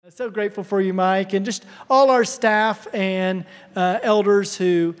So grateful for you, Mike, and just all our staff and elders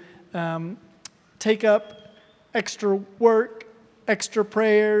who take up extra work, extra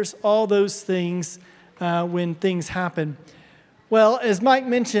prayers, all those things when things happen. Well, as Mike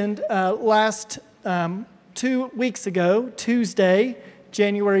mentioned, last 2 weeks ago, Tuesday,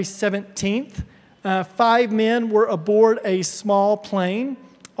 January 17th, 5 men were aboard a small plane.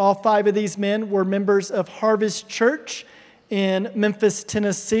 All 5 of these men were members of Harvest Church in Memphis,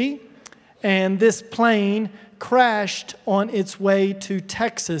 Tennessee, and this plane crashed on its way to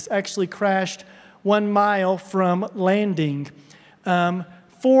Texas, actually crashed 1 mile from landing.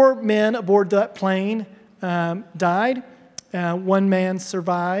 4 men aboard that plane died. 1 man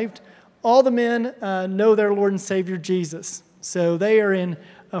survived. All the men know their Lord and Savior Jesus, so they are in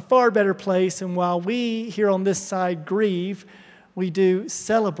a far better place, and while we here on this side grieve, we do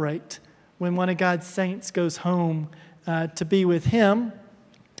celebrate when one of God's saints goes home to be with Him.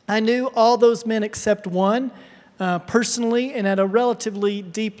 I knew all those men except one personally and at a relatively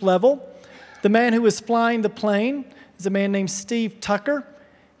deep level. The man who was flying the plane is a man named Steve Tucker.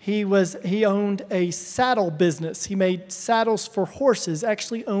 He owned a saddle business. He made saddles for horses,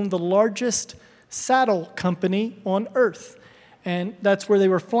 actually owned the largest saddle company on earth. And that's where they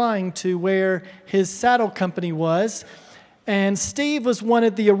were flying to, where his saddle company was. And Steve was one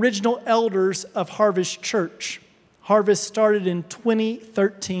of the original elders of Harvest Church. Harvest started in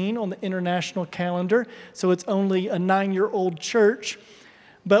 2013 on the international calendar, so it's only a 9-year-old church.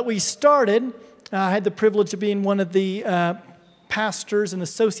 But we started, I had the privilege of being one of the pastors and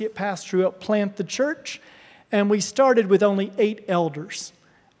associate pastor who helped plant the church, and we started with only 8 elders.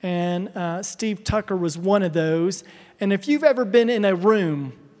 And Steve Tucker was one of those. And if you've ever been in a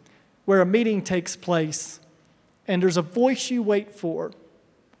room where a meeting takes place and there's a voice you wait for,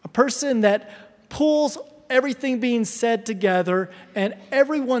 a person that pulls everything being said together, and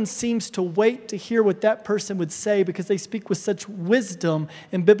everyone seems to wait to hear what that person would say because they speak with such wisdom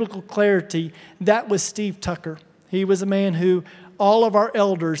and biblical clarity, that was Steve Tucker. He was a man who all of our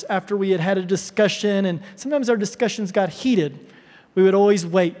elders, after we had a discussion, and sometimes our discussions got heated, we would always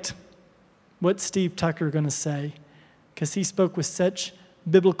wait. What's Steve Tucker going to say? Because he spoke with such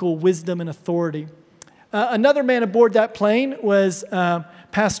biblical wisdom and authority. Another man aboard that plane was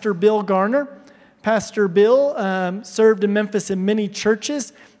Pastor Bill Garner. Pastor Bill served in Memphis in many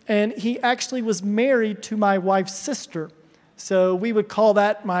churches, and he actually was married to my wife's sister. So we would call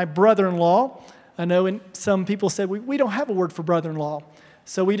that my brother-in-law. I know some people said, we don't have a word for brother-in-law.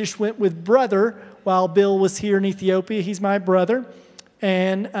 So we just went with brother while Bill was here in Ethiopia. He's my brother.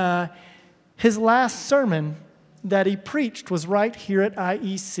 And his last sermon that he preached was right here at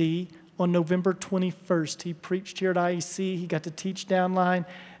IEC on November 21st. He preached here at IEC. He got to teach downline.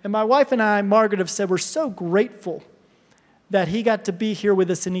 And my wife and I, Margaret, have said we're so grateful that he got to be here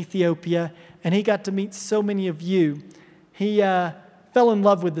with us in Ethiopia, and he got to meet so many of you. He fell in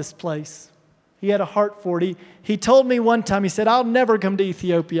love with this place. He had a heart for it. He told me one time, he said, I'll never come to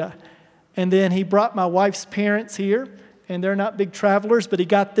Ethiopia. And then he brought my wife's parents here, and they're not big travelers, but he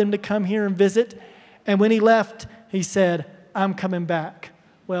got them to come here and visit. And when he left, he said, I'm coming back.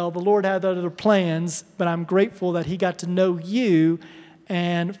 Well, the Lord had other plans, but I'm grateful that he got to know you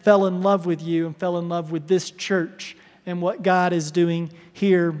and fell in love with you and fell in love with this church and what God is doing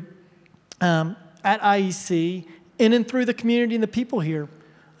here at IEC in and through the community and the people here.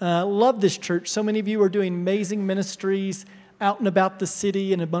 Love this church. So many of you are doing amazing ministries out and about the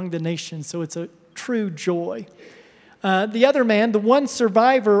city and among the nations, so it's a true joy. The other man, the one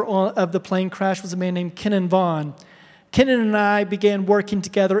survivor of the plane crash, was a man named Kenan Vaughn. Kenan and I began working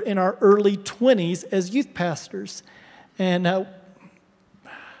together in our early 20s as youth pastors. And on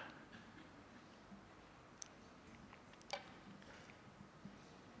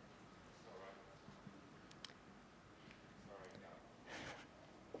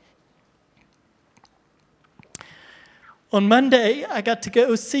Monday, I got to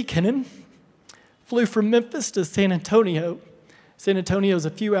go see Kenan. Flew from Memphis to San Antonio. San Antonio is a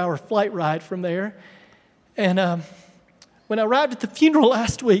few-hour flight ride from there. And when I arrived at the funeral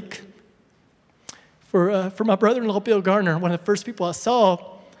last week for my brother-in-law, Bill Garner, one of the first people I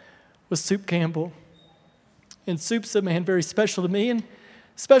saw was Soup Campbell. And Soup's a man very special to me and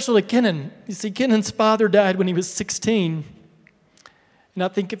special to Kenan. You see, Kenan's father died when he was 16. And I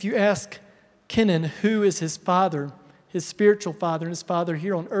think if you ask Kenan who is his father, his spiritual father, and his father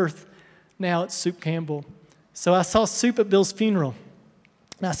here on earth, now it's Soup Campbell. So I saw Soup at Bill's funeral.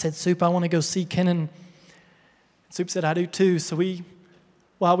 And I said, Soup, I want to go see Kenan. Soup said, I do too. So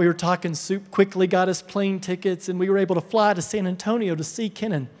while we were talking, Soup quickly got us plane tickets, and we were able to fly to San Antonio to see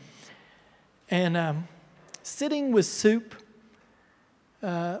Kenan. And sitting with Soup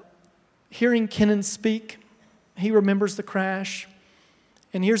hearing Kenan speak, he remembers the crash.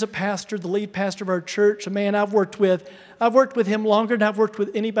 And here's a pastor, the lead pastor of our church, a man I've worked with. I've worked with him longer than I've worked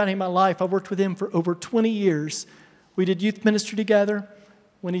with anybody in my life. I've worked with him for over 20 years. We did youth ministry together.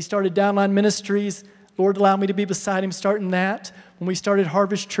 When he started Downline Ministries, Lord allowed me to be beside him starting that. When we started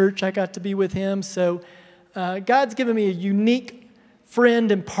Harvest Church, I got to be with him. So God's given me a unique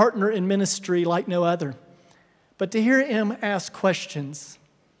friend and partner in ministry like no other. But to hear him ask questions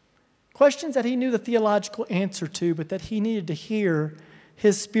that he knew the theological answer to, but that he needed to hear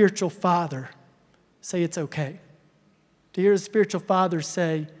his spiritual father say it's okay. To hear his spiritual father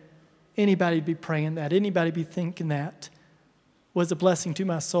say, anybody be praying that, anybody be thinking that, was a blessing to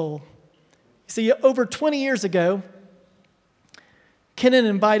my soul. See, over 20 years ago, Kenan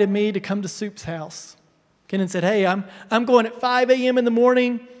invited me to come to Soup's house. Kenan said, hey, I'm going at 5 a.m. in the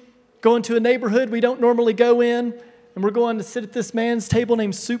morning, going to a neighborhood we don't normally go in, and we're going to sit at this man's table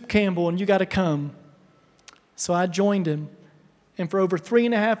named Soup Campbell, and you got to come. So I joined him. And for over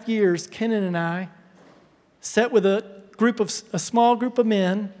 3.5 years, Kenan and I sat with a small group of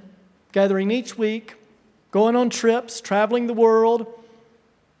men, gathering each week, going on trips, traveling the world,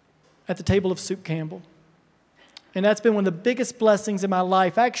 at the table of Soup Campbell. And that's been one of the biggest blessings in my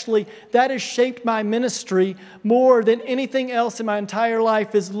life. Actually, that has shaped my ministry more than anything else in my entire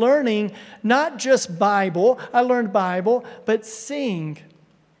life, is learning not just Bible. I learned Bible, but seeing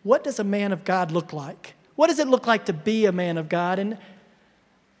what does a man of God look like? What does it look like to be a man of God? And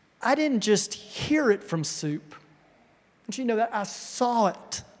I didn't just hear it from Soup. Don't you know that? I saw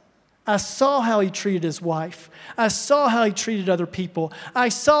it. I saw how he treated his wife. I saw how he treated other people. I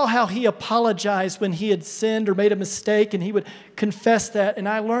saw how he apologized when he had sinned or made a mistake, and he would confess that. And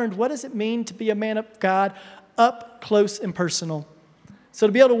I learned, what does it mean to be a man of God up close and personal? So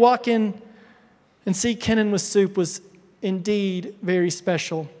to be able to walk in and see Kenan with Soup was indeed very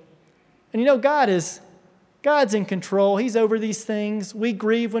special. And you know, God's in control. He's over these things. We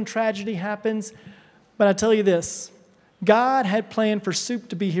grieve when tragedy happens. But I tell you this, God had planned for Soup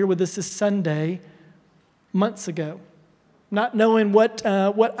to be here with us this Sunday months ago, not knowing what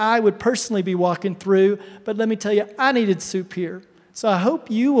I would personally be walking through. But let me tell you, I needed Soup here. So I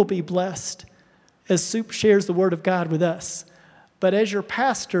hope you will be blessed as Soup shares the Word of God with us. But as your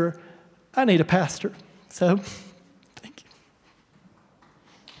pastor, I need a pastor. So thank you.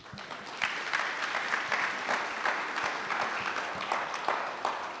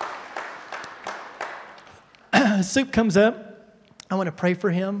 Soup comes up. I want to pray for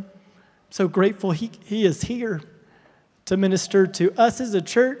him. I'm so grateful he is here to minister to us as a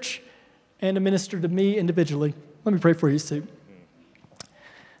church and to minister to me individually. Let me pray for you, Soup.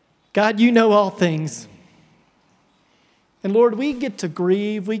 God, you know all things. And Lord, we get to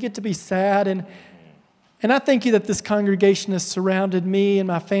grieve, we get to be sad, and I thank you that this congregation has surrounded me and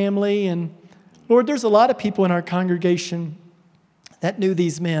my family. And Lord, there's a lot of people in our congregation that knew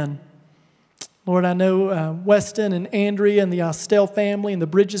these men. Lord, I know Weston and Andrea and the Ostell family and the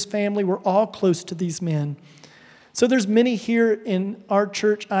Bridges family were all close to these men. So there's many here in our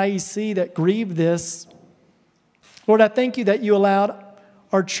church, IEC, that grieve this. Lord, I thank you that you allowed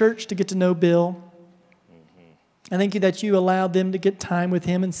our church to get to know Bill. I thank you that you allowed them to get time with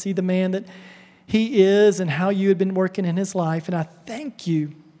him and see the man that he is and how you had been working in his life. And I thank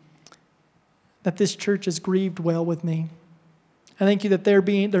you that this church has grieved well with me. I thank you that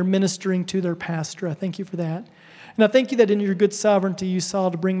they're ministering to their pastor. I thank you for that. And I thank you that in your good sovereignty you saw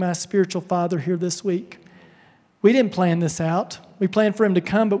to bring my spiritual father here this week. We didn't plan this out. We planned for him to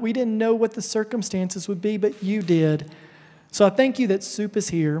come, but we didn't know what the circumstances would be, but you did. So I thank you that Soup is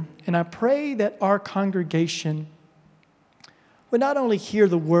here, and I pray that our congregation would not only hear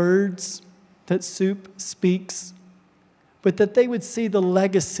the words that Soup speaks, but that they would see the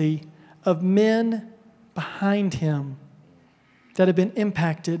legacy of men behind him that have been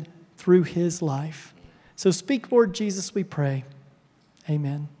impacted through his life. So speak, Lord Jesus, we pray.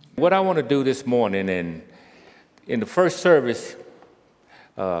 Amen. What I want to do this morning, and in the first service,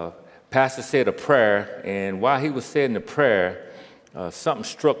 Pastor said a prayer, and while he was saying the prayer, something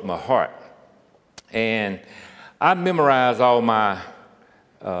struck my heart. And I memorized all my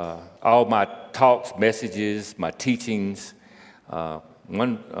talks, messages, my teachings.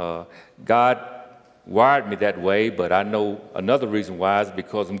 God wired me that way, but I know another reason why is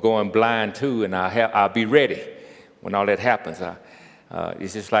because I'm going blind too, and I'll be ready when all that happens.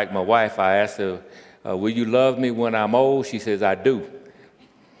 It's just like my wife. I asked her, will you love me when I'm old? She says, I do.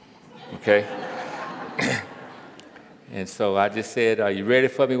 Okay? And so I just said, are you ready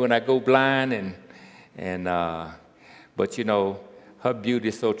for me when I go blind? But you know, her beauty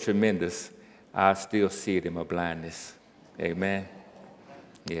is so tremendous, I still see it in my blindness. Amen.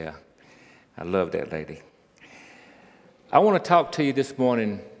 Yeah, I love that lady. I want to talk to you this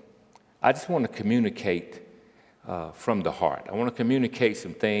morning. I just want to communicate from the heart. I want to communicate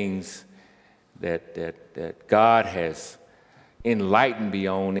some things that God has enlightened me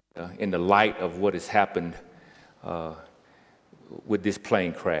on in the light of what has happened with this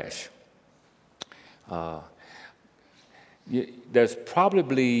plane crash. There's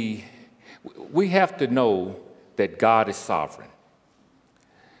probably, we have to know that God is sovereign.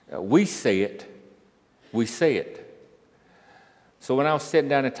 We say it. So when I was sitting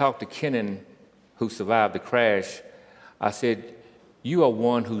down and talked to Kenan, who survived the crash, I said, you are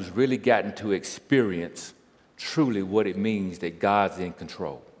one who's really gotten to experience truly what it means that God's in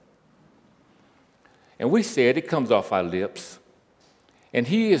control. And we said, it comes off our lips, and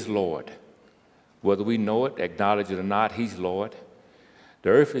He is Lord. Whether we know it, acknowledge it or not, He's Lord.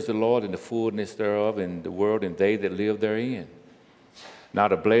 The earth is the Lord and the fullness thereof, and the world and they that live therein.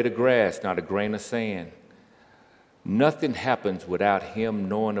 Not a blade of grass, not a grain of sand. Nothing happens without Him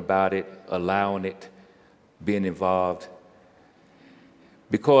knowing about it, allowing it, being involved.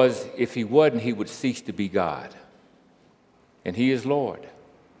 Because if He wasn't, He would cease to be God. And He is Lord.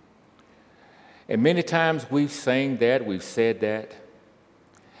 And many times we've sang that, we've said that.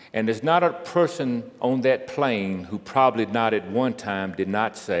 And there's not a person on that plane who probably not at one time did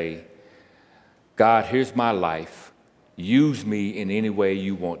not say, God, here's my life. Use me in any way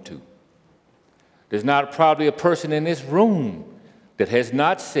you want to. There's not probably a person in this room that has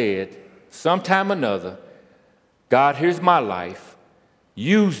not said, sometime or another, God, here's my life.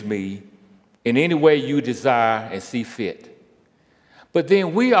 Use me in any way you desire and see fit. But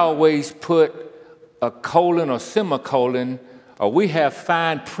then we always put a colon or semicolon, or we have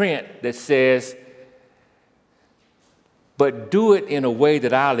fine print that says, but do it in a way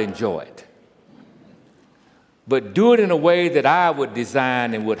that I'll enjoy it. But do it in a way that I would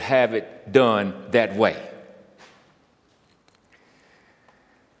design and would have it done that way.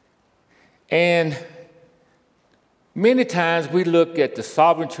 And many times we look at the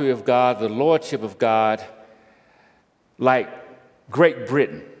sovereignty of God, the lordship of God, like Great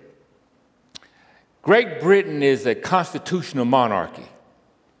Britain. Great Britain is a constitutional monarchy.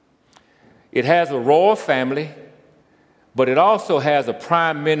 It has a royal family, but it also has a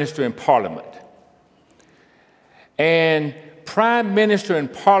prime minister and parliament. And prime minister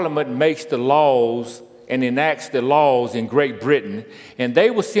and parliament makes the laws and enacts the laws in Great Britain, and they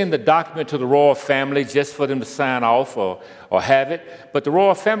will send the document to the royal family just for them to sign off or have it. But the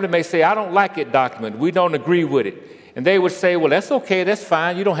royal family may say, I don't like that document. We don't agree with it. And they would say, well, that's okay. That's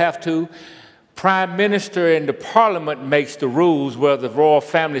fine. You don't have to. Prime minister and the parliament makes the rules whether the royal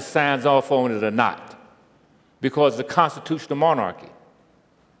family signs off on it or not, because it's a constitutional monarchy.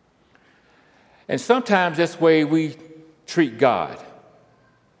 And sometimes that's the way we treat God.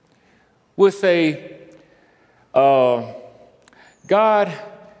 We'll say, God,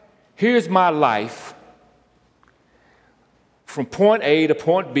 here's my life from point A to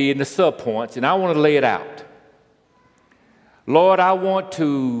point B and the subpoints, and I want to lay it out. Lord, I want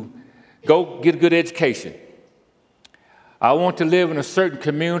to go get a good education. I want to live in a certain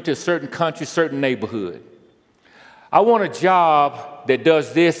community, a certain country, a certain neighborhood. I want a job that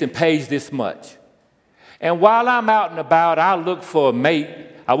does this and pays this much. And while I'm out and about, I'll look for a mate.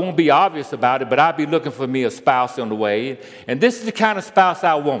 I won't be obvious about it, but I'll be looking for me a spouse on the way. And this is the kind of spouse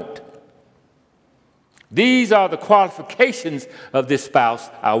I want. These are the qualifications of this spouse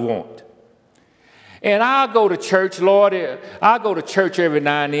I want. And I'll go to church, Lord. I'll go to church every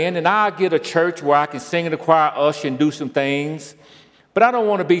now and then, and I'll get a church where I can sing in the choir, usher, and do some things. But I don't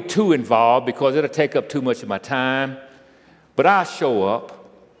want to be too involved because it'll take up too much of my time. But I'll show up.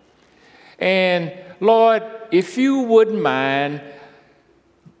 And Lord, if you wouldn't mind,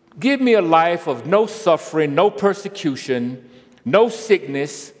 give me a life of no suffering, no persecution, no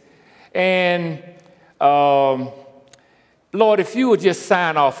sickness. And Lord, if you would just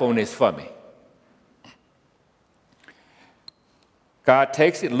sign off on this for me. God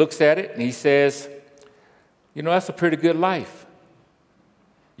takes it, looks at it, and He says, you know, that's a pretty good life.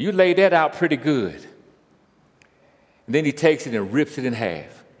 You laid that out pretty good. And then He takes it and rips it in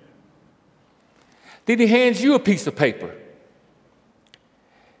half. Then He hands you a piece of paper.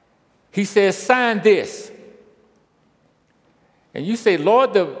 He says, sign this. And you say,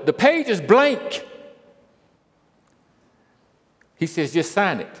 Lord, the page is blank. He says, just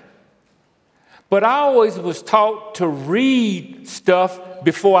sign it. But I always was taught to read stuff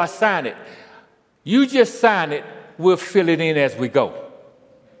before I sign it. You just sign it, we'll fill it in as we go.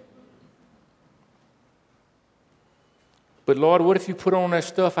 But Lord, what if you put on that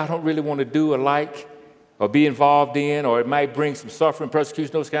stuff I don't really want to do or like or be involved in, or it might bring some suffering,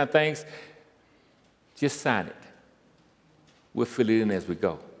 persecution, those kind of things, just sign it. We'll fill it in as we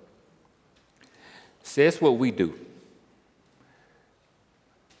go. So that's what we do.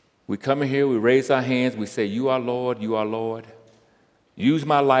 We come in here, we raise our hands, we say, you are Lord, you are Lord. Use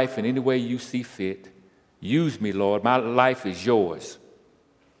my life in any way you see fit. Use me, Lord. My life is yours.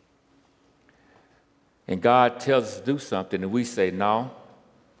 And God tells us to do something, and we say, no,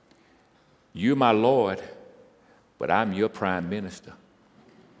 you're my Lord, but I'm your prime minister.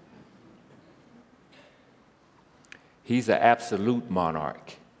 He's an absolute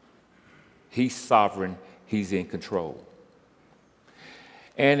monarch. He's sovereign. He's in control.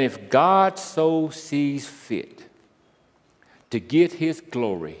 And if God so sees fit to get his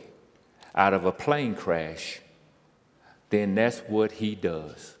glory out of a plane crash, then that's what he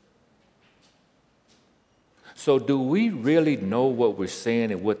does. So do we really know what we're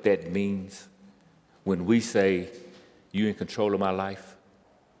saying and what that means when we say, you're in control of my life?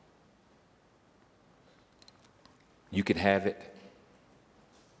 You can have it.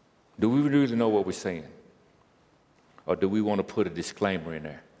 Do we really know what we're saying? Or do we want to put a disclaimer in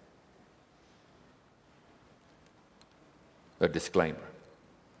there? A disclaimer.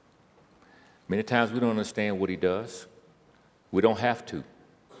 Many times we don't understand what he does. We don't have to.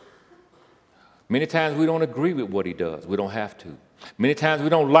 Many times we don't agree with what he does. We don't have to. Many times we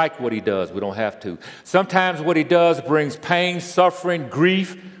don't like what he does. We don't have to. Sometimes what he does brings pain, suffering,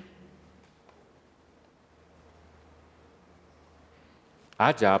 grief.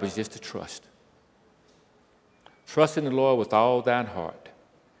 Our job is just to trust. Trust in the Lord with all thine heart.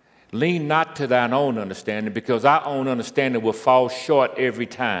 Lean not to thine own understanding, because our own understanding will fall short every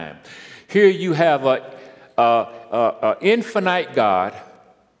time. Here you have an infinite God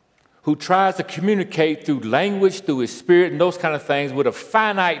who tries to communicate through language, through his spirit, and those kind of things with a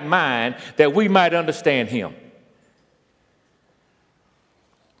finite mind that we might understand him.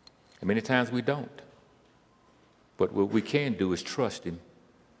 And many times we don't. But what we can do is trust him,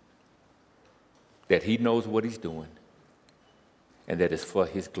 that he knows what he's doing, and that it's for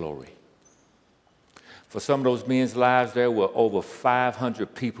his glory. For some of those men's lives, there were over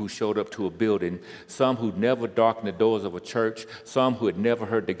 500 people who showed up to a building, some who'd never darkened the doors of a church, some who had never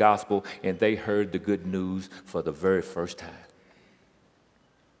heard the gospel, and they heard the good news for the very first time.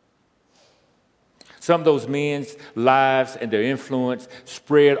 Some of those men's lives and their influence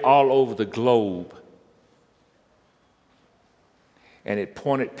spread all over the globe. And it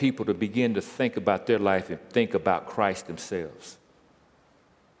pointed people to begin to think about their life and think about Christ themselves.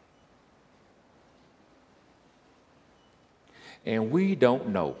 And we don't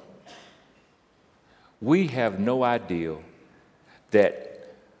know. We have no idea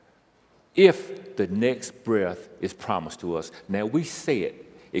that if the next breath is promised to us. Now we say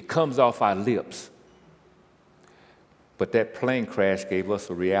it. It comes off our lips. But that plane crash gave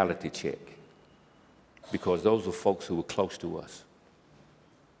us a reality check, because those were folks who were close to us.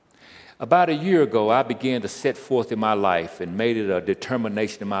 About a year ago, I began to set forth in my life and made it a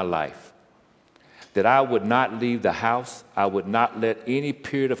determination in my life that I would not leave the house. I would not let any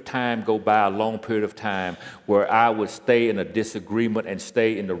period of time go by, a long period of time, where I would stay in a disagreement and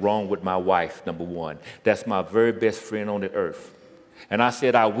stay in the wrong with my wife, number one. That's my very best friend on the earth. And I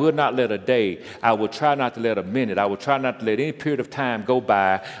said I would not let a day, I would try not to let a minute, I would try not to let any period of time go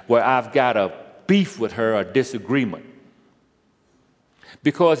by where I've got a beef with her, a disagreement.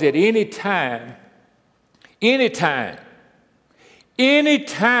 Because at any time, any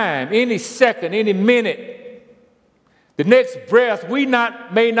second, any minute, the next breath, we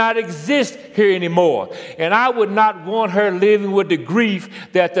may not exist here anymore. And I would not want her living with the grief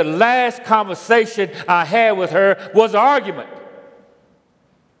that the last conversation I had with her was an argument.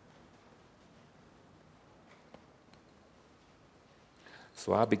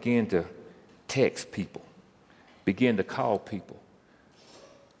 So I began to text people, began to call people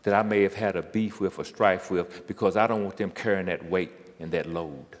that I may have had a beef with or strife with, because I don't want them carrying that weight and that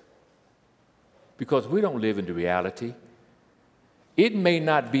load. Because we don't live in the reality. It may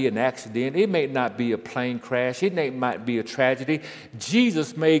not be an accident. It may not be a plane crash. It might be a tragedy.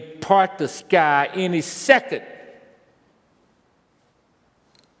 Jesus may part the sky any second.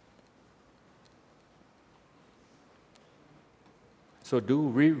 So do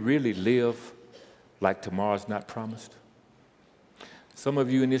we really live like tomorrow's not promised? Some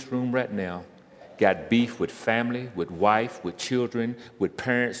of you in this room right now got beef with family, with wife, with children, with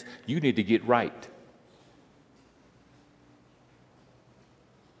parents. You need to get right.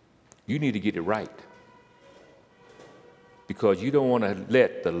 You need to get it right. Because you don't want to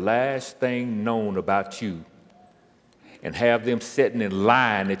let the last thing known about you and have them sitting in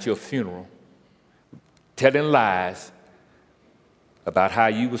line at your funeral telling lies about how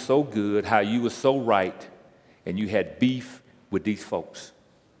you were so good, how you were so right, and you had beef with these folks.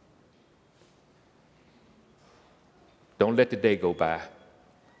 Don't let the day go by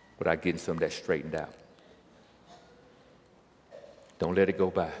without getting some of that straightened out. Don't let it go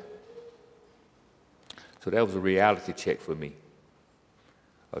by. So that was a reality check for me,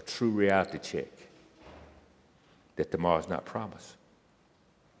 a true reality check that tomorrow's not promised.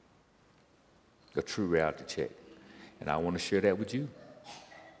 A true reality check. And I want to share that with you.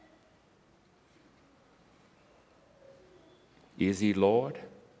 Is he Lord?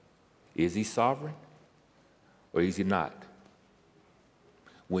 Is he sovereign? Or is he not?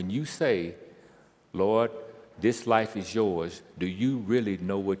 When you say, Lord, this life is yours, do you really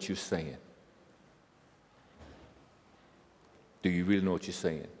know what you're saying? Do you really know what you're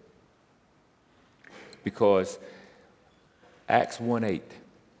saying? Because Acts 1:8,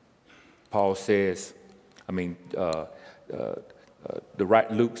 Paul says, Luke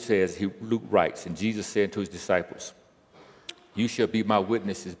writes, and Jesus said to his disciples, you shall be my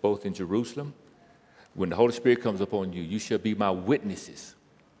witnesses both in Jerusalem. When the Holy Spirit comes upon you, you shall be my witnesses.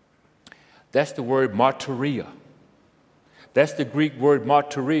 That's the word martyria. That's the Greek word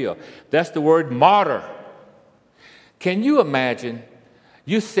martyria. That's the word martyr. Can you imagine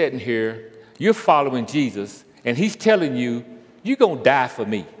you're sitting here, you're following Jesus, and he's telling you, you're going to die for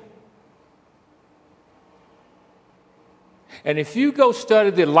me. And if you go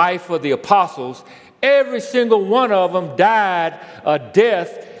study the life of the apostles, every single one of them died a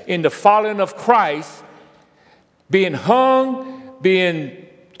death in the following of Christ, being hung, being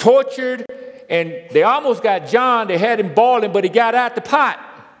tortured, and they almost got John. They had him boiling, but he got out the pot.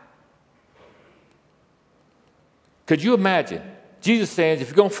 Could you imagine? Jesus saying, if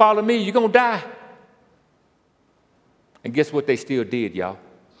you're going to follow me, you're going to die. And guess what they still did, y'all?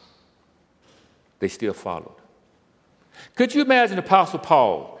 They still followed. Could you imagine Apostle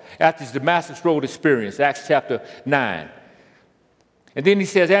Paul after his Damascus Road experience, Acts chapter 9? And then he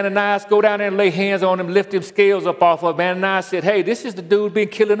says, Ananias, go down there and lay hands on him, lift them scales up off of him. Ananias said, hey, this is the dude been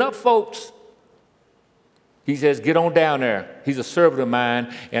killing up folks. He says, get on down there. He's a servant of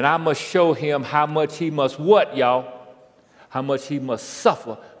mine, and I must show him how much he must what, y'all? How much he must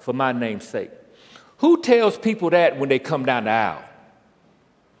suffer for my name's sake. Who tells people that when they come down the aisle?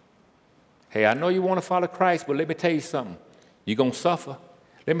 Hey, I know you want to follow Christ, but let me tell you something. You're going to suffer.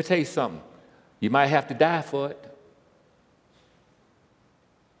 Let me tell you something. You might have to die for it.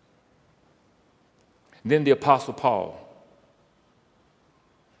 And then the Apostle Paul.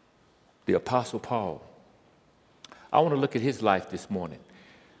 The Apostle Paul. I want to look at his life this morning.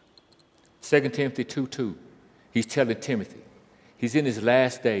 2 Timothy 2:2. He's telling Timothy. He's in his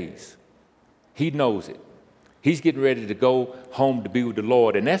last days. He knows it. He's getting ready to go home to be with the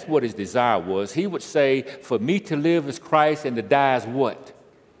Lord. And that's what his desire was. He would say, for me to live is Christ and to die is what?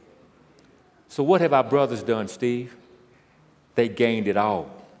 So what have our brothers done, Steve? They gained it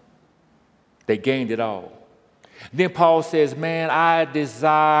all. They gained it all. Then Paul says, man, I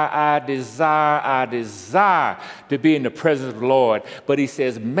desire to be in the presence of the Lord. But he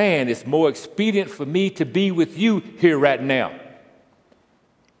says, man, it's more expedient for me to be with you here right now.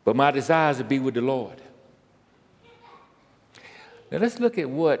 But my desire is to be with the Lord. Now let's look at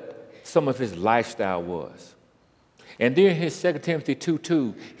what some of his lifestyle was. And then in his 2 Timothy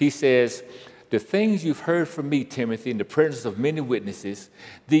 2:2, he says, the things you've heard from me, Timothy, in the presence of many witnesses,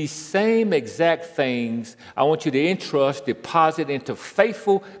 these same exact things I want you to entrust, deposit into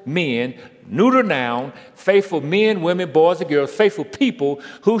faithful men, neuter noun, faithful men, women, boys, and girls, faithful people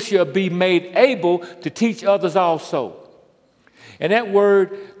who shall be made able to teach others also. And that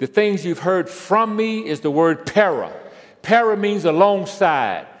word, the things you've heard from me, is the word para. Para means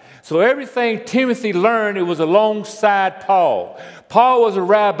alongside. So everything Timothy learned, it was alongside Paul. Paul was a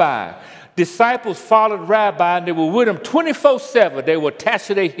rabbi. Disciples followed rabbi, and they were with him 24/7. They were attached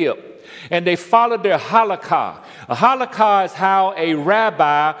to their hip, and they followed their halakha. A halakha is how a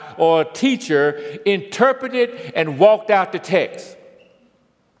rabbi or a teacher interpreted and walked out the text.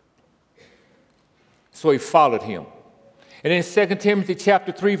 So he followed him. And in 2 Timothy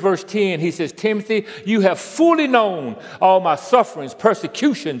chapter 3, verse 10, he says, Timothy, you have fully known all my sufferings,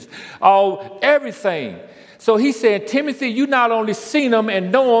 persecutions, everything. So he said, Timothy, you not only seen them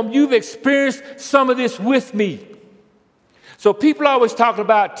and know them, you've experienced some of this with me. So people always talking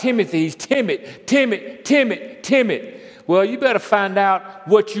about Timothy. He's timid. Well, you better find out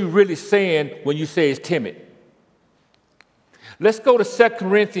what you're really saying when you say he's timid. Let's go to 2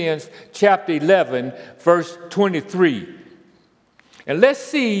 Corinthians chapter 11, verse 23. And let's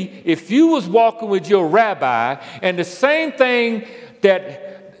see if you was walking with your rabbi and the same thing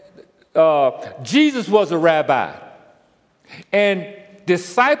that Jesus was a rabbi. And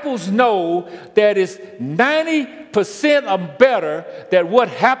disciples know that it's 90% or better that what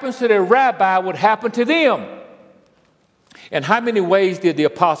happens to their rabbi would happen to them. And how many ways did the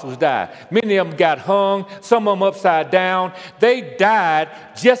apostles die? Many of them got hung, some of them upside down. They died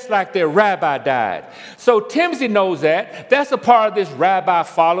just like their rabbi died. So Timothy knows that. That's a part of this rabbi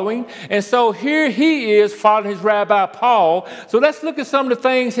following. And so here he is following his rabbi Paul. So let's look at some of the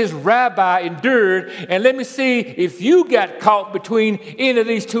things his rabbi endured. And let me see if you got caught between any of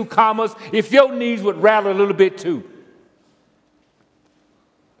these two commas, if your knees would rattle a little bit too.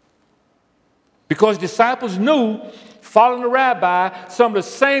 Because disciples knew, following the rabbi, some of the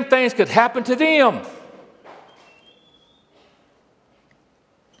same things could happen to them.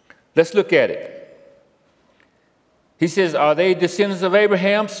 Let's look at it. He says, are they descendants of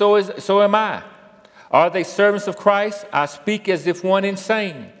Abraham? So am I. Are they servants of Christ? I speak as if one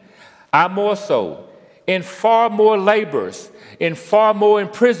insane. I more so. In far more labors, in far more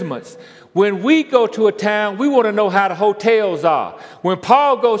imprisonments. When we go to a town, we want to know how the hotels are. When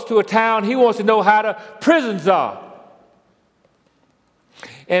Paul goes to a town, he wants to know how the prisons are.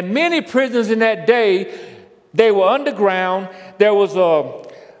 And many prisons in that day, they were underground. There was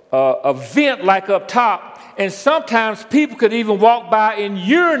a vent like up top. And sometimes people could even walk by and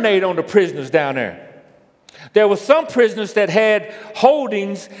urinate on the prisoners down there. There were some prisoners that had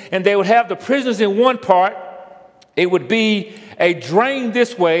holdings, and they would have the prisoners in one part. It would be a drain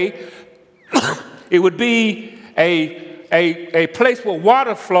this way. It would be a place where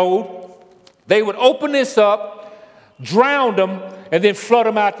water flowed. They would open this up, drown them, and then flood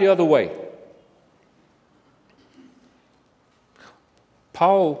them out the other way.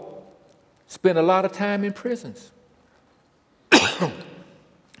 Paul spent a lot of time in prisons.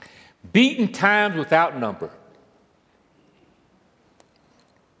 Beaten times without number.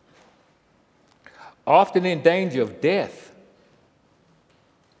 Often in danger of death.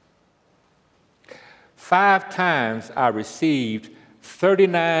 5 times I received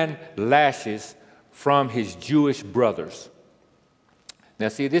 39 lashes from his Jewish brothers. Now,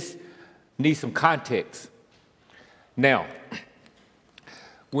 see, this needs some context. Now,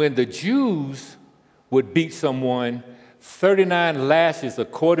 when the Jews would beat someone, 39 lashes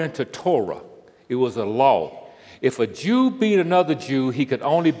according to Torah, it was a law. If a Jew beat another Jew, he could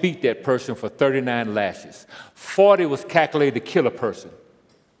only beat that person for 39 lashes. 40 was calculated to kill a person.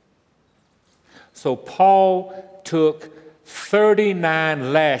 So Paul took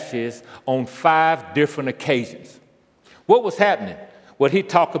 39 lashes on 5 different occasions. What was happening? Well, he'd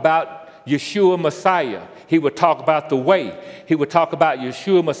talk about Yeshua Messiah. He would talk about the way. He would talk about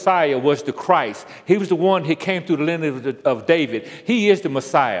Yeshua Messiah was the Christ. He was the one who came through the lineage of David. He is the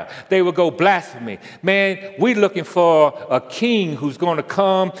Messiah. They would go blasphemy. Man, we're looking for a king who's going to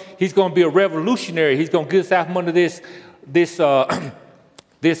come. He's going to be a revolutionary. He's going to get us out from under this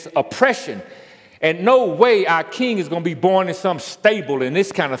oppression. And no way our king is going to be born in some stable and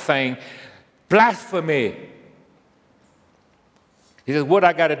this kind of thing. Blasphemy. He says, what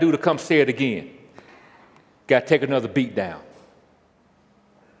I got to do to come say it again? Got to take another beat down.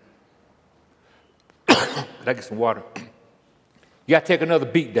 Can I get some water? You got to take another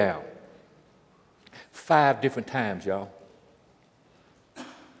beat down. 5 different times, y'all.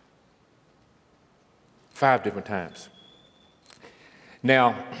 5 different times.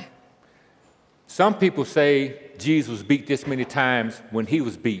 Now, some people say Jesus was beat this many times when he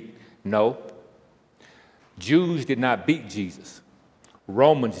was beat. No. Jews did not beat Jesus.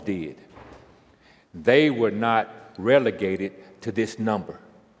 Romans did. They were not relegated to this number.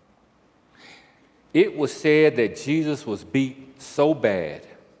 It was said that Jesus was beat so bad,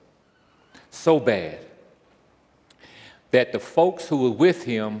 that the folks who were with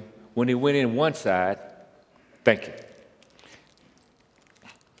him when he went in one side, thank you.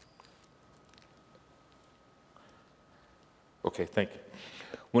 Okay, thank you.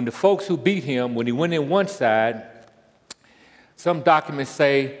 When the folks who beat him, when he went in one side, some documents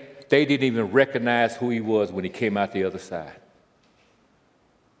say they didn't even recognize who he was when he came out the other side.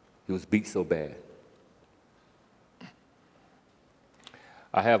 He was beat so bad.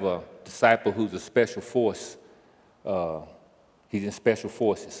 I have a disciple who's a special force. He's in special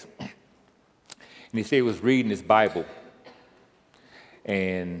forces. And he said he was reading his Bible,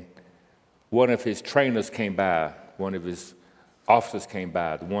 and one of his trainers came by, one of his officers came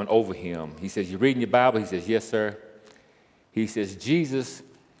by, the one over him. He says, "You reading your Bible?" He says, "Yes, sir." He says, Jesus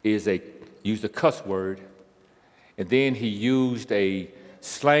used a cuss word, and then he used a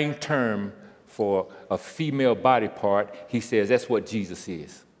slang term for a female body part. He says, that's what Jesus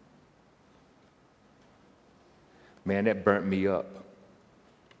is. Man, that burnt me up.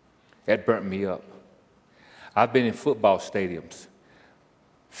 That burnt me up. I've been in football stadiums,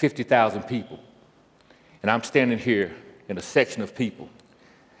 50,000 people, and I'm standing here in a section of people.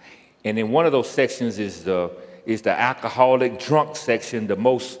 And in one of those sections is the alcoholic, drunk section, the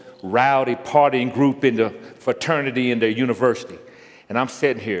most rowdy partying group in the fraternity in the university. And I'm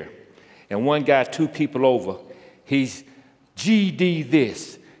sitting here, and one guy, two people over, he's GD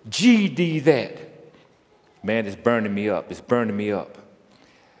this, GD that. Man, it's burning me up. It's burning me up.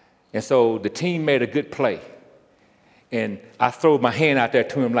 And so the team made a good play. And I throw my hand out there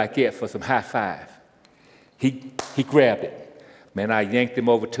to him like that for some high five. He grabbed it. Man, I yanked him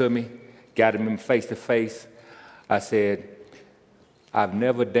over to me, got him in face to face. I said, I've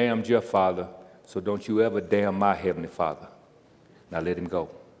never damned your father, so don't you ever damn my heavenly Father. Now let him go.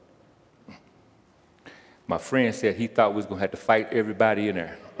 My friend said he thought we was going to have to fight everybody in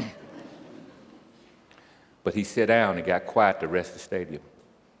there. But he sat down and got quiet the rest of the stadium.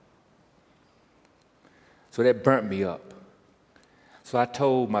 So that burnt me up. So I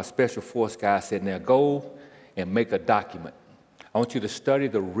told my special force guy, I said, now go and make a document. I want you to study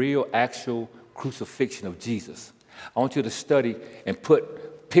the real, actual crucifixion of Jesus. I want you to study and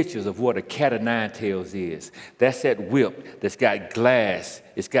put pictures of what a cat o' nine tails is. That's that whip that's got glass,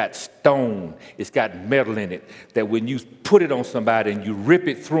 it's got stone, it's got metal in it, that when you put it on somebody and you rip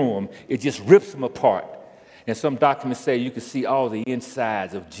it through them, it just rips them apart. And some documents say you can see all the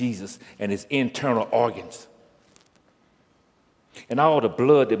insides of Jesus and his internal organs. And all the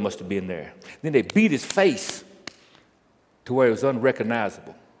blood that must have been there. Then they beat his face to where it was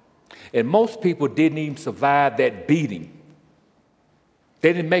unrecognizable. And most people didn't even survive that beating.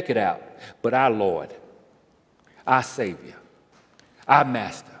 They didn't make it out. But our Lord, our Savior, our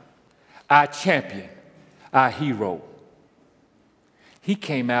Master, our champion, our hero, he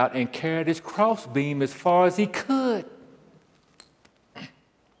came out and carried his crossbeam as far as he could.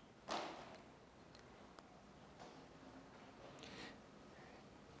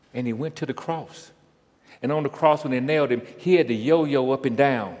 And he went to the cross. And on the cross, when they nailed him, he had to yo-yo up and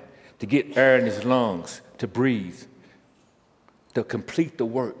down to get air in his lungs, to breathe, to complete the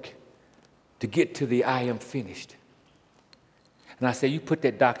work, to get to the I am finished. And I said, you put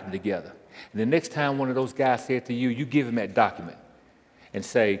that document together. And the next time one of those guys said to you, you give him that document and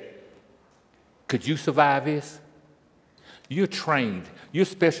say, could you survive this? You're trained. You're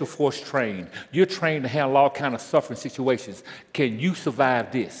special force trained. You're trained to handle all kinds of suffering situations. Can you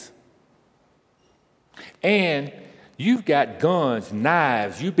survive this? And you've got guns,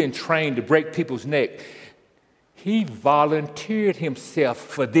 knives. You've been trained to break people's neck. He volunteered himself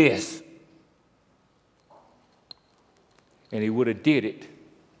for this. And he would have did it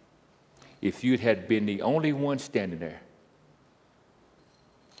if you had been the only one standing there.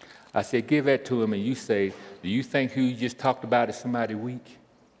 I said, give that to him, and you say, do you think who you just talked about is somebody weak?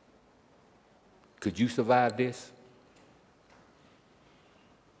 Could you survive this?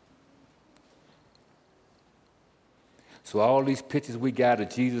 So all these pictures we got of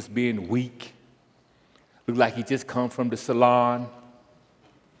Jesus being weak, look like he just come from the salon,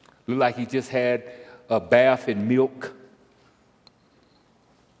 look like he just had a bath in milk.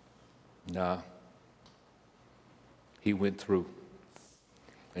 No, he went through.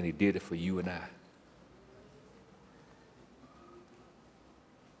 And he did it for you and I.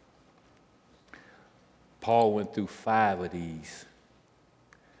 Paul went through 5 of these.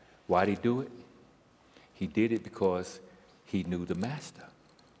 Why did he do it? He did it because he knew the master.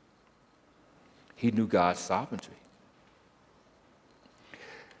 He knew God's sovereignty.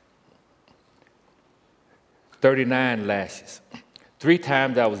 39 lashes. 3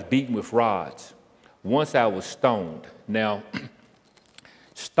 times I was beaten with rods. Once I was stoned. Now,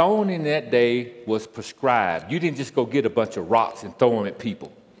 stoning that day was prescribed. You didn't just go get a bunch of rocks and throw them at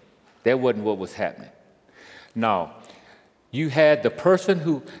people. That wasn't what was happening. No, you had the person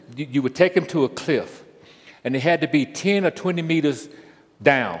who, you would take him to a cliff, and they had to be 10 or 20 meters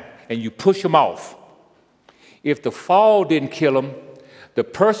down, and you push them off. If the fall didn't kill him, the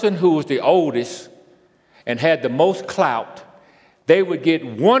person who was the oldest and had the most clout, they would get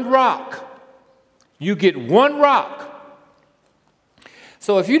 1 rock. You get 1 rock.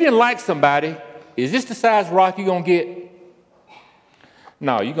 So if you didn't like somebody, is this the size rock you're going to get?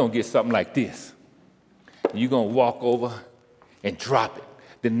 No, you're going to get something like this. You're going to walk over and drop it.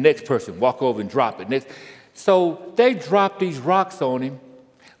 The next person walk over and drop it. So they dropped these rocks on him,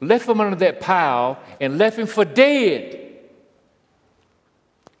 left him under that pile, and left him for dead.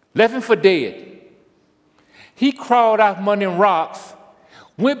 Left him for dead. He crawled out from under them rocks,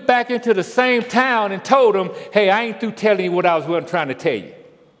 went back into the same town and told them, hey, I ain't through telling you what I was trying to tell you.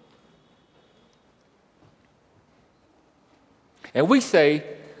 And we say,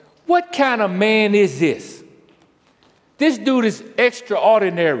 What kind of man is this? This dude is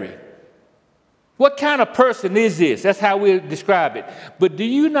extraordinary. What kind of person is this? That's how we describe it. But do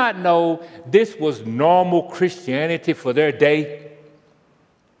you not know this was normal Christianity for their day?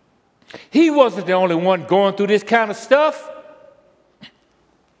 He wasn't the only one going through this kind of stuff.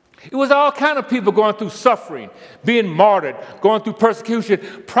 It was all kind of people going through suffering, being martyred, going through persecution,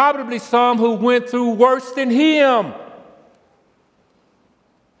 probably some who went through worse than him.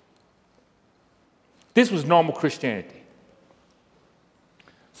 This was normal Christianity.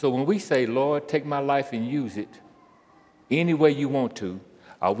 So when we say, Lord, take my life and use it any way you want to,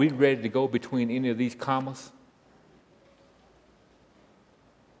 are we ready to go between any of these commas?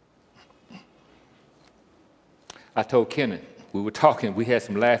 I told Kenan, we were talking, we had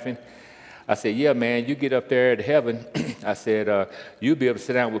some laughing. I said, yeah, man, you get up there to heaven. I said, you'll be able to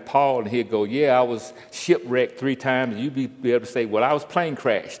sit down with Paul, and he'll go, yeah, I was shipwrecked 3 times. And you'll be able to say, well, I was plane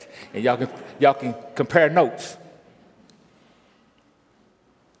crashed. And y'all can compare notes.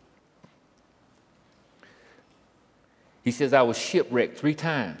 He says, I was shipwrecked 3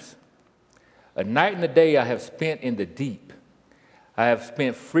 times. A night and a day I have spent in the deep. I have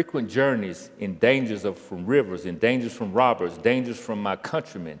spent frequent journeys in dangers from rivers, in dangers from robbers, dangers from my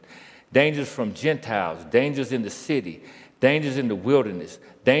countrymen, dangers from Gentiles, dangers in the city, dangers in the wilderness,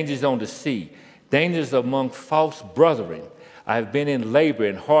 dangers on the sea, dangers among false brethren. I have been in labor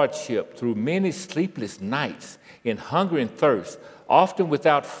and hardship through many sleepless nights, in hunger and thirst, often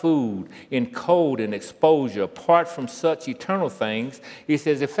without food, in cold and exposure, apart from such eternal things. He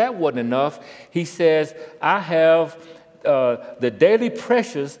says, if that wasn't enough, he says, I have the daily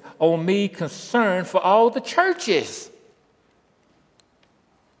pressures on me concern for all the churches.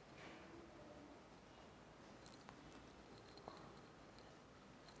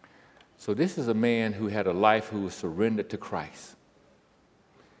 So this is a man who had a life who was surrendered to Christ.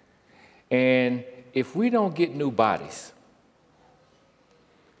 And if we don't get new bodies,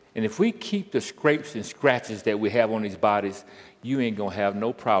 and if we keep the scrapes and scratches that we have on these bodies, you ain't going to have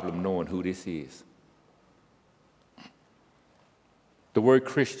no problem knowing who this is. The word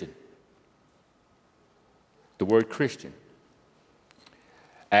Christian. The word Christian.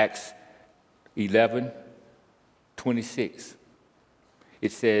 Acts 11:26.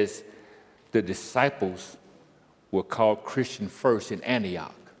 It says the disciples were called Christian first in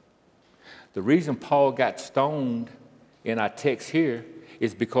Antioch. The reason Paul got stoned in our text here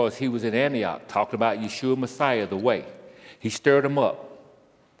is because he was in Antioch talking about Yeshua Messiah, the way. He stirred them up.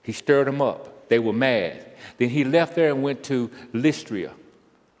 He stirred them up. They were mad. Then he left there and went to Lystra.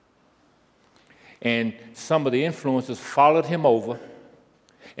 And some of the influencers followed him over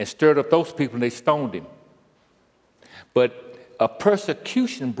and stirred up those people, and they stoned him. But a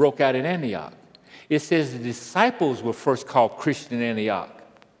persecution broke out in Antioch. It says the disciples were first called Christian in Antioch.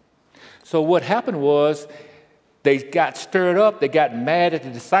 So what happened was, they got stirred up, they got mad at the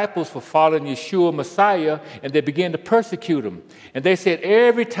disciples for following Yeshua Messiah, and they began to persecute them. And they said,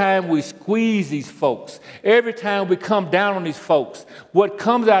 every time we squeeze these folks, every time we come down on these folks, what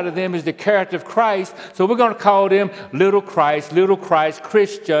comes out of them is the character of Christ, so we're going to call them little Christ,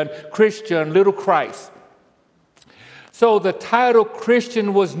 Christian, Christian, little Christ. So the title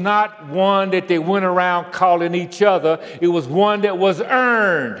Christian was not one that they went around calling each other, it was one that was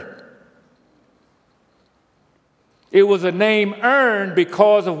earned. It was a name earned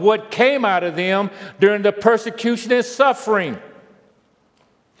because of what came out of them during the persecution and suffering.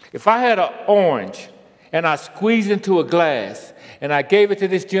 If I had an orange and I squeezed it into a glass and I gave it to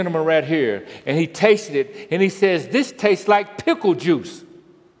this gentleman right here and he tasted it and he says, this tastes like pickle juice.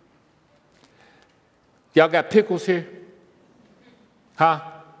 Y'all got pickles here? Huh?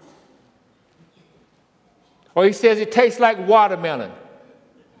 Or he says it tastes like watermelon.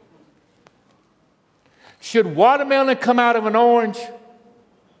 Should watermelon come out of an orange?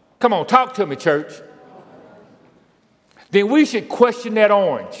 Come on, talk to me, church. Then we should question that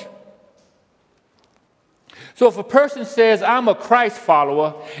orange. So if a person says, I'm a Christ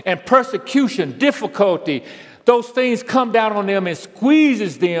follower, and persecution, difficulty, those things come down on them and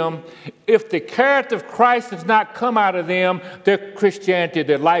squeezes them, if the character of Christ does not come out of them, their Christianity,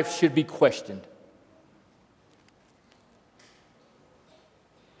 their life should be questioned.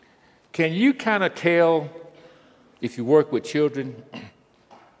 Can you kind of tell, if you work with children,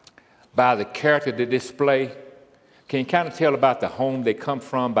 by the character they display? Can you kind of tell about the home they come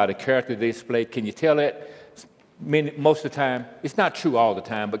from by the character they display? Can you tell it most of the time? It's not true all the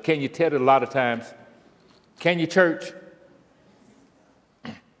time, but can you tell it a lot of times? Can you, church?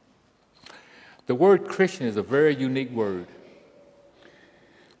 The word Christian is a very unique word.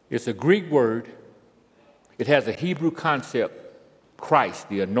 It's a Greek word. It has a Hebrew concept Christ,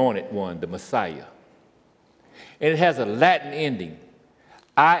 the anointed one, the Messiah. And it has a Latin ending,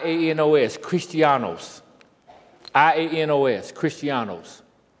 I-A-N-O-S, Christianos. I-A-N-O-S, Christianos.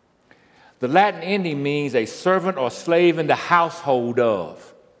 The Latin ending means a servant or slave in the household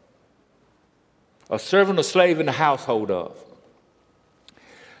of. A servant or slave in the household of.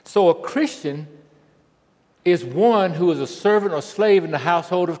 So a Christian is one who is a servant or slave in the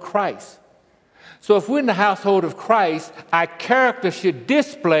household of Christ. So if we're in the household of Christ, our character should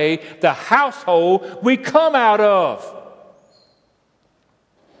display the household we come out of.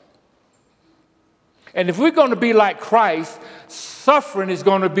 And if we're going to be like Christ, suffering is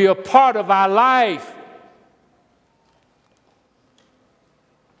going to be a part of our life.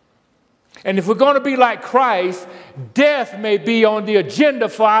 And if we're going to be like Christ, death may be on the agenda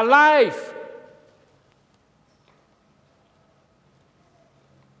for our life.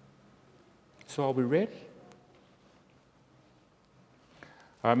 So are we ready?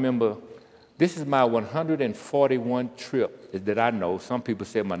 I remember this is my 141 trip that I know. Some people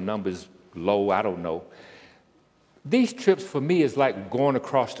say my number's low, I don't know. These trips for me is like going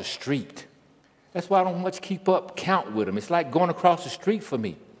across the street. That's why I don't much keep up count with them. It's like going across the street for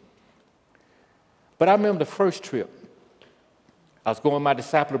me. But I remember the first trip. I was going with my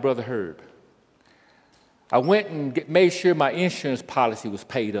disciple, Brother Herb. I went and made sure my insurance policy was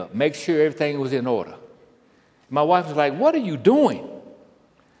paid up, make sure everything was in order. My wife was like, "What are you doing?"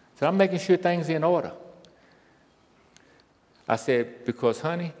 I said, "I'm making sure things are in order." I said, "Because,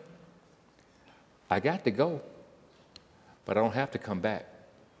 honey, I got to go, but I don't have to come back."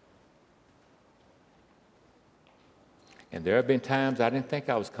 And there have been times I didn't think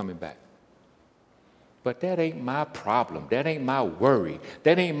I was coming back. But that ain't my problem. That ain't my worry.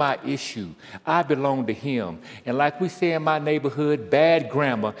 That ain't my issue. I belong to him. And like we say in my neighborhood, bad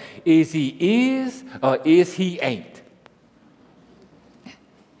grammar, is he is or is he ain't?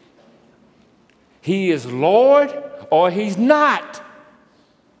 He is Lord or he's not.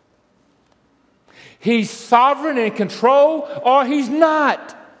 He's sovereign and in control or he's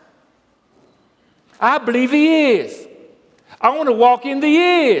not. I believe he is. I want to walk in the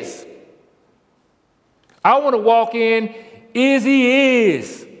is. I want to walk in is he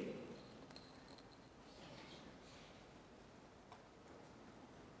is.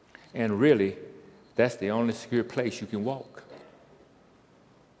 And really, that's the only secure place you can walk.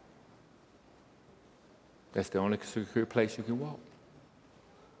 That's the only secure place you can walk.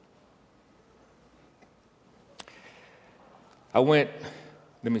 I went,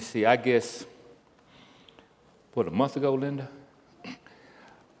 let me see, I guess, a month ago, Linda?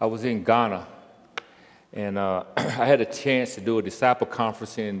 I was in Ghana. And I had a chance to do a disciple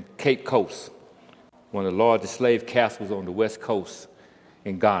conference in Cape Coast, one of the largest slave castles on the west coast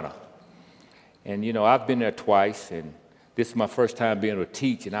in Ghana. And, you know, I've been there twice, and this is my first time being able to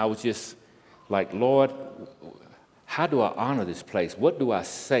teach, and I was just like, Lord, how do I honor this place? What do I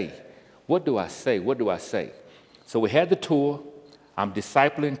say? What do I say? What do I say? So we had the tour. I'm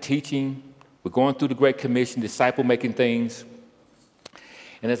discipling, teaching. We're going through the Great Commission, disciple-making things.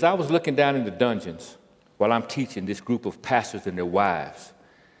 And as I was looking down in the dungeons, while I'm teaching this group of pastors and their wives,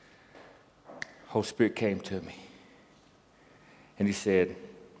 Holy Spirit came to me. And he said,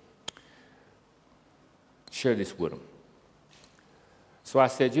 share this with them. So I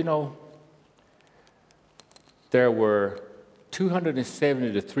said, you know, there were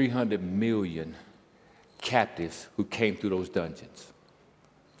 270 to 300 million captives who came through those dungeons.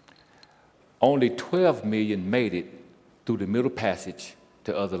 Only 12 million made it through the Middle Passage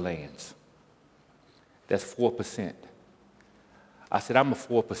to other lands. That's 4%. I said, I'm a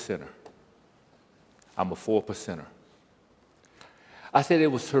 4%er. I'm a 4%er. I said it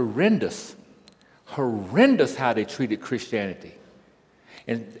was horrendous how they treated Christianity.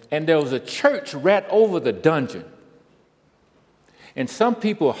 And there was a church right over the dungeon. And some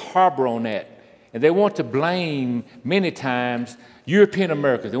people harbor on that. And they want to blame, many times, European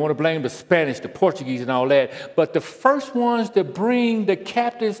Americans. They want to blame the Spanish, the Portuguese, and all that. But the first ones to bring the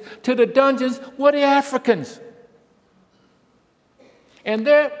captives to the dungeons were the Africans. And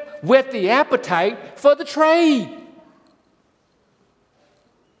they whet the appetite for the trade.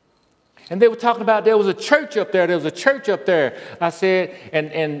 And they were talking about there was a church up there. I said,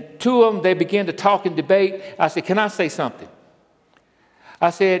 and two of them, they began to talk and debate. I said, can I say something? I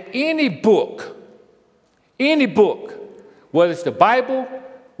said, any book, whether it's the Bible,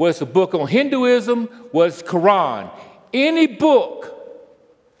 whether it's a book on Hinduism, whether it's Quran, any book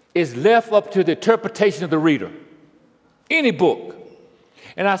is left up to the interpretation of the reader. Any book.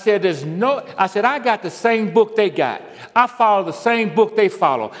 And I said, I got the same book they got. I follow the same book they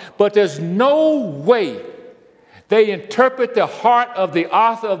follow. But there's no way they interpret the heart of the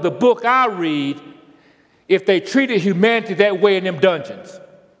author of the book I read if they treated humanity that way in them dungeons.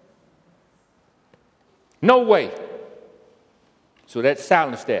 No way. So that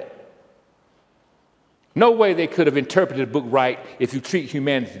silenced that. No way they could have interpreted the book right if you treat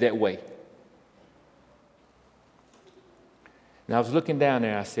humanity that way. And I was looking down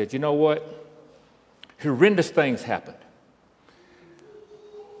there, I said, you know what? Horrendous things happened.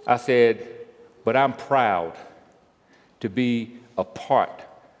 I said, but I'm proud to be a part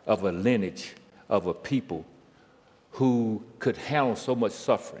of a lineage of a people who could handle so much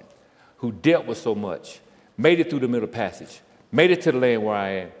suffering, who dealt with so much, made it through the Middle Passage, made it to the land where I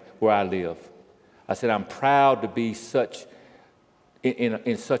am, where I live. I said, I'm proud to be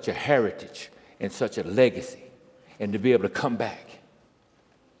in such a heritage and such a legacy and to be able to come back.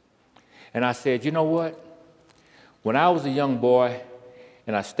 And I said, you know what? When I was a young boy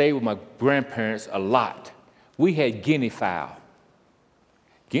and I stayed with my grandparents a lot, we had guinea fowl.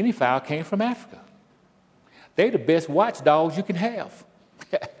 Guinea fowl came from Africa. They're the best watchdogs you can have.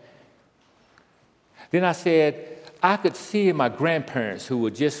 Then I said, I could see in my grandparents who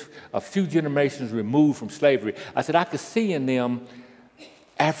were just a few generations removed from slavery, I said, I could see in them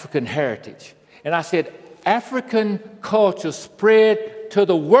African heritage. And I said, African culture spread to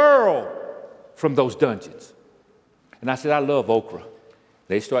the world from those dungeons. And I said, I love okra.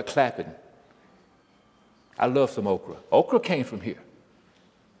 They start clapping. I love some okra. Okra came from here.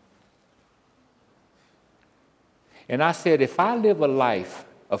 And I said, if I live a life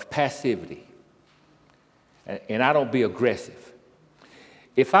of passivity, and I don't be aggressive,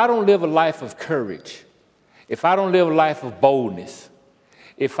 if I don't live a life of courage, if I don't live a life of boldness,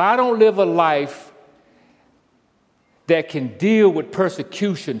 if I don't live a life that can deal with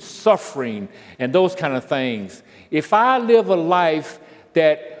persecution, suffering, and those kind of things, if I live a life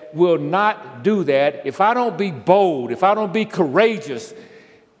that will not do that, if I don't be bold, if I don't be courageous,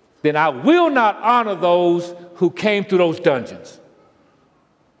 then I will not honor those who came through those dungeons.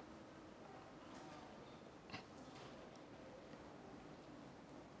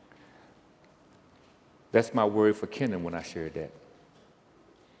 That's my word for Kenan when I shared that.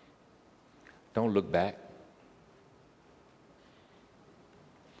 Don't look back.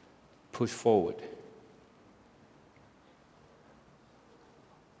 Push forward.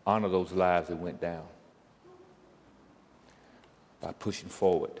 Honor those lives that went down by pushing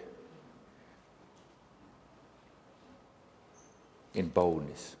forward in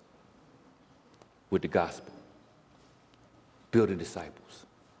boldness with the gospel, building disciples.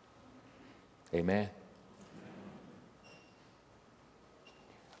 Amen.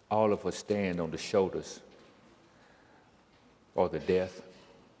 All of us stand on the shoulders or the death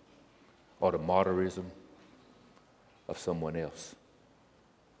or the martyrism of someone else.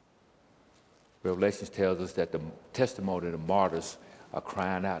 Revelation tells us that the testimony of the martyrs are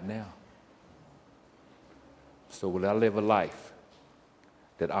crying out now. So will I live a life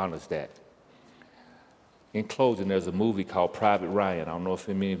that honors that? In closing, there's a movie called Private Ryan. I don't know if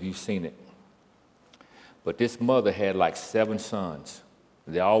many of you have seen it. But this mother had like 7 sons.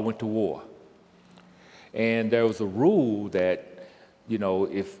 They all went to war. And there was a rule that, you know,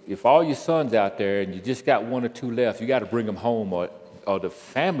 if all your sons out there and you just got 1 or 2 left, you got to bring them home or the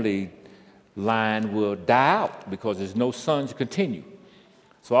family line will die out because there's no sons to continue.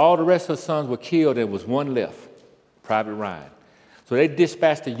 So all the rest of the sons were killed. There was 1 left, Private Ryan. So they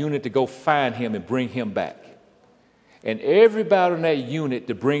dispatched a unit to go find him and bring him back. And everybody in that unit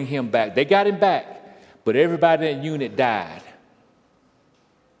to bring him back, they got him back, but everybody in that unit died.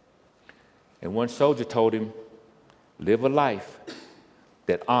 And one soldier told him, live a life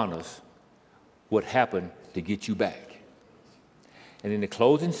that honors what happened to get you back. And in the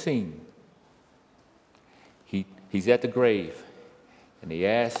closing scene, he's at the grave, and he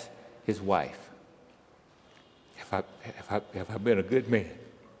asked his wife, have I been a good man?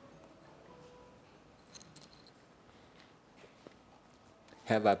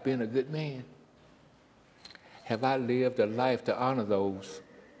 Have I been a good man? Have I lived a life to honor those?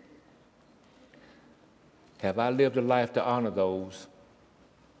 Have I lived a life to honor those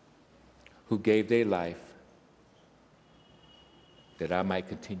who gave their life that I might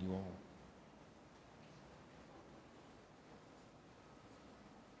continue on?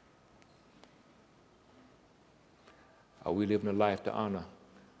 Are we living a life to honor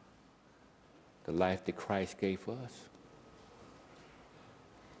the life that Christ gave for us?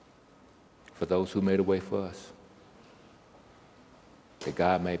 For those who made a way for us, that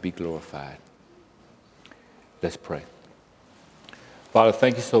God may be glorified. Let's pray. Father,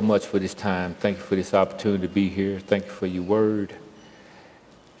 thank you so much for this time. Thank you for this opportunity to be here. Thank you for your word.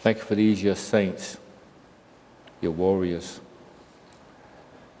 Thank you for these, your saints, your warriors.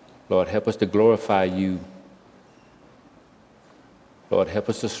 Lord, help us to glorify you. Lord, help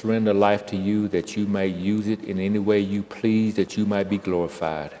us to surrender life to you, that you may use it in any way you please, that you might be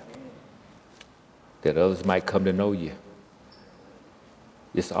glorified, that others might come to know you.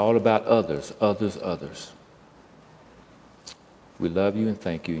 It's all about others, others, others. We love you and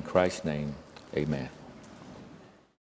thank you. In Christ's name, amen.